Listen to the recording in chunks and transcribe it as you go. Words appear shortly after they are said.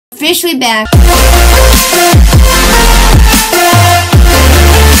officially back.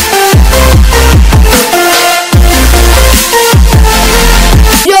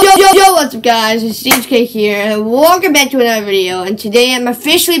 What's up, guys? It's CHK here, and welcome back to another video. And today I'm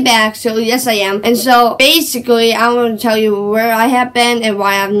officially back, so yes I am. And so basically I'm going to tell you where I have been and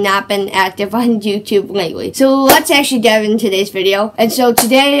why I've not been active on YouTube lately. So let's actually dive into today's video. And so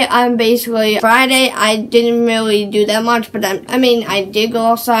today I'm basically Friday. I didn't really do that much, but I did go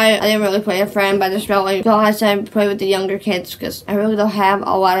outside. I didn't really play with a friend, but I just felt like go outside and play with the younger kids because I really don't have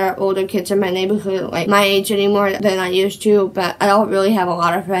a lot of older kids in my neighborhood like my age anymore than I used to. But I don't really have a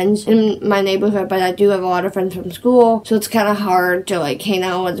lot of friends in my neighborhood, but I do have a lot of friends from school, so it's kind of hard to like hang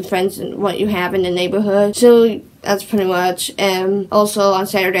out with the friends and what you have in the neighborhood. So that's pretty much. And also on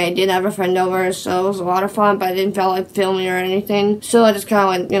Saturday I did have a friend over, so it was a lot of fun, but I didn't feel like filming or anything, so I just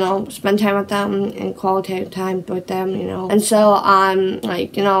kind of went, spend time with them and quality time with them, and so I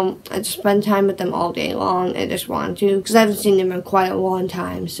just spend time with them all day long. I just wanted to, because I haven't seen them in quite a long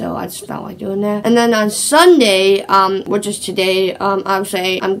time, so I just felt like doing that. And then on Sunday, which is today,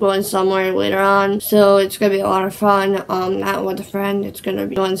 obviously I'm going somewhere later on, so it's gonna be a lot of fun. Not with a friend, it's gonna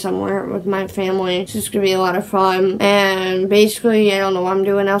be going somewhere with my family. It's just gonna be a lot of fun. And basically I don't know what I'm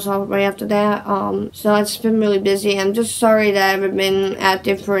doing else right after that. So it's been really busy. I'm just sorry that I haven't been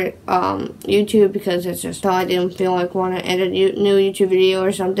active for YouTube, because it's just I didn't feel like want to edit a new YouTube video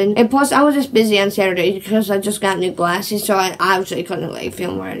or something. And plus I was just busy on Saturday because I just got new glasses, so I obviously couldn't like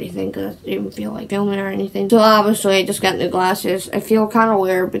film or anything because I didn't feel like filming or anything. So obviously I just got new glasses. I feel kind of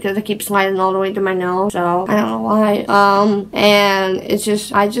weird because I keep sliding all the way to my nose, so I don't know why. And it's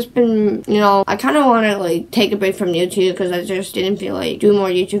just I just been I kind of want to like take a break from YouTube because I just didn't feel like doing more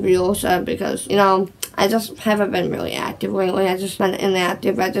YouTube videos because I just haven't been really active lately. I just been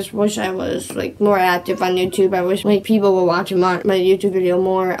inactive. I just wish I was like more active on YouTube. I wish like people were watching my YouTube video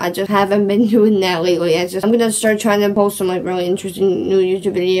more. I just haven't been doing that lately. I'm gonna start trying to post some like really interesting new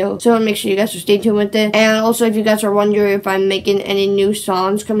YouTube videos, so make sure you guys will stay tuned with it. And also, if you guys are wondering if I'm making any new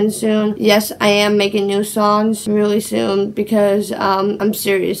songs coming soon, yes I am making new songs really soon, because I'm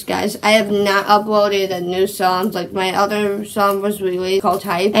serious guys, I have not uploaded a new song. Like my other song was released called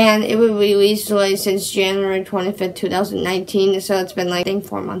Type, and it was released like since January 25th, 2019, so it's been like I think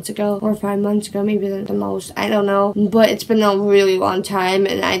 4 months ago or 5 months ago, maybe the most, I don't know, but it's been a really long time,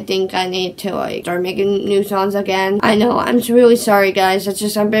 and I think I need to like start making new songs again. I know, I'm really sorry guys, it's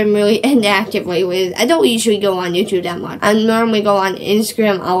just I've been really inactive lately. I don't usually go on YouTube that much. I normally go on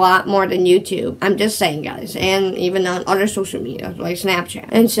Instagram a lot more than YouTube. I'm just saying guys, and even on other social media like Snapchat.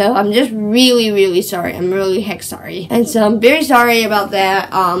 And so I'm just really sorry. I'm really heck sorry, and so I'm very sorry about that.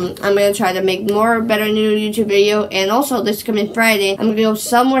 I'm gonna try to make better new YouTube video, and also this coming Friday I'm gonna go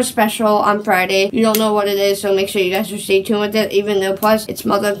somewhere special on Friday. You don't know what it is, so make sure you guys will stay tuned with it. Even though plus it's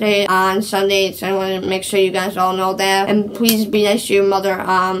Mother's Day on Sunday, so I want to make sure you guys all know that. And please be nice to your mother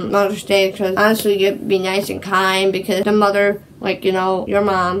on Mother's Day, because honestly you be nice and kind, because the mother, like, your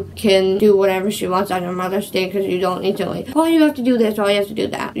mom can do whatever she wants on her Mother's Day, because you don't need to, like, oh, you have to do this, or you have to do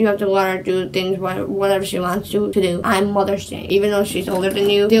that. You have to let her do things, whatever she wants to do on Mother's Day. Even though she's older than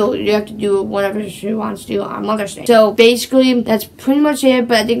you, still, you have to do whatever she wants to do on Mother's Day. So, basically, that's pretty much it,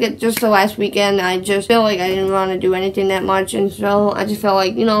 but I think that just the last weekend, I just felt like I didn't want to do anything that much, and so I just felt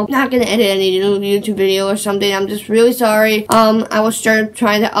like, not gonna edit any new YouTube video or something. I'm just really sorry. I will start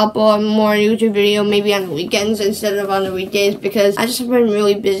trying to upload more YouTube video, maybe on the weekends instead of on the weekdays, because I just have been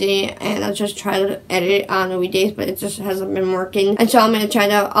really busy, and I just try to edit on the weekdays, but it just hasn't been working. And so I'm going to try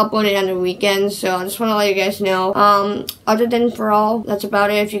to upload it on the weekends, so I just want to let you guys know. Other than for all, that's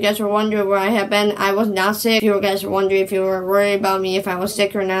about it. If you guys were wondering where I have been, I was not sick. If you guys were wondering if you were worried about me if I was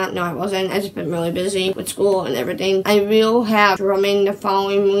sick or not, no I wasn't. I just been really busy with school and everything. I will have drumming the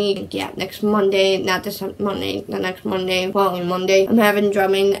following week. Yeah, next Monday, not this Monday, the next Monday, following Monday. I'm having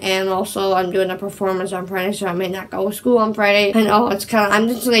drumming, and also I'm doing a performance on Friday, so I may not go to school on Friday. And it's kind of, I'm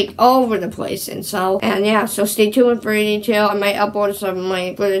just like all over the place, and yeah, so stay tuned for detail. I might upload some of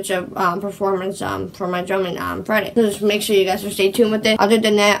my footage of performance for my drumming on Friday, so just make sure you guys will stay tuned with it. Other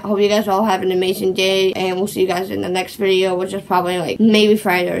than that, hope you guys all have an amazing day, and we'll see you guys in the next video, which is probably like maybe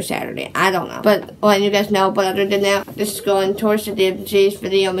Friday or Saturday, I don't know, but I'll let you guys know. But other than that, this is going towards the end of today's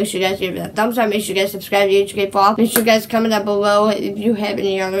video. Make sure you guys give it a thumbs up, make sure you guys subscribe to HK Vlog, make sure you guys comment down below if you have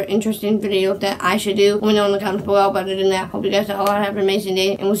any other interesting videos that I should do. Let me know in the comments below. But other than that, hope you guys all have an amazing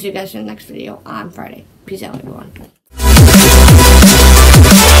day, and we'll see you guys in the next video on Friday. Peace out, everyone.